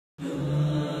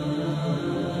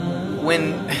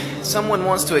when someone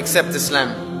wants to accept Islam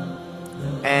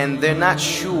and they're not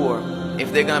sure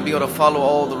if they're going to be able to follow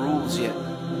all the rules yet,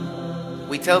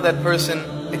 we tell that person,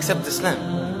 accept Islam.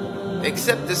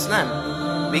 Accept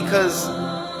Islam, because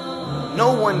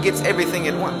no one gets everything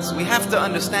at once. We have to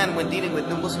understand when dealing with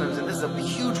new Muslims, and this is a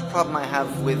huge problem I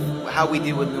have with how we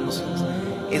deal with new Muslims,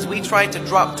 is we try to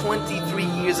drop 23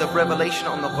 years of revelation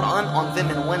on the Quran on them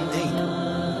in one day.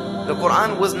 The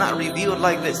Quran was not revealed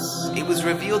like this. It was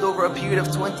revealed over a period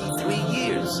of 23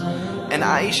 years. And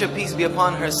Aisha, peace be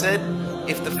upon her, said,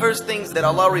 if the first things that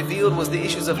Allah revealed was the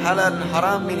issues of halal and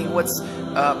haram, meaning what's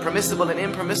permissible and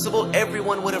impermissible,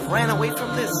 everyone would have ran away from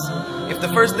this. If the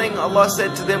first thing Allah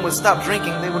said to them was stop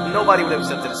drinking, nobody would have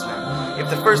accepted Islam. If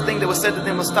the first thing that was said to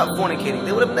them was stop fornicating,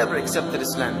 they would have never accepted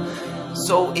Islam.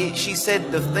 So she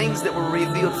said the things that were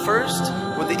revealed first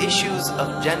were the issues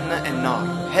of Jannah and Nar,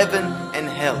 heaven and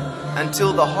hell,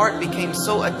 until the heart became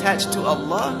so attached to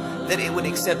Allah that it would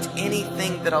accept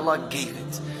anything that Allah gave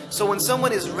it. So when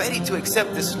someone is ready to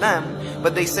accept Islam,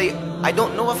 but they say, I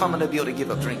don't know if I'm going to be able to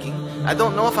give up drinking, I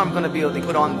don't know if I'm going to be able to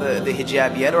put on the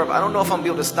hijab yet, or I don't know if I'm going to be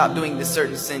able to stop doing this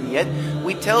certain sin yet,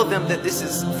 we tell them that this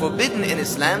is forbidden in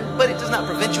Islam, but it does not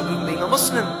prevent you from being a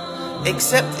Muslim.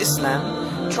 Accept Islam.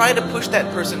 Try to push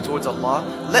that person towards Allah.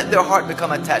 Let their heart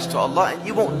become attached to Allah, and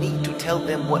you won't need to tell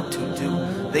them what to do.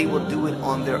 They will do it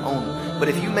on their own. But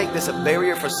if you make this a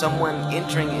barrier for someone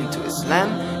entering into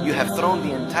Islam, you have thrown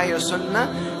the entire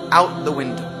Sunnah out the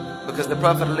window. Because the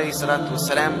Prophet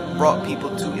ﷺ brought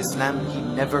people to Islam. He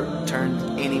never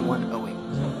turned anyone away.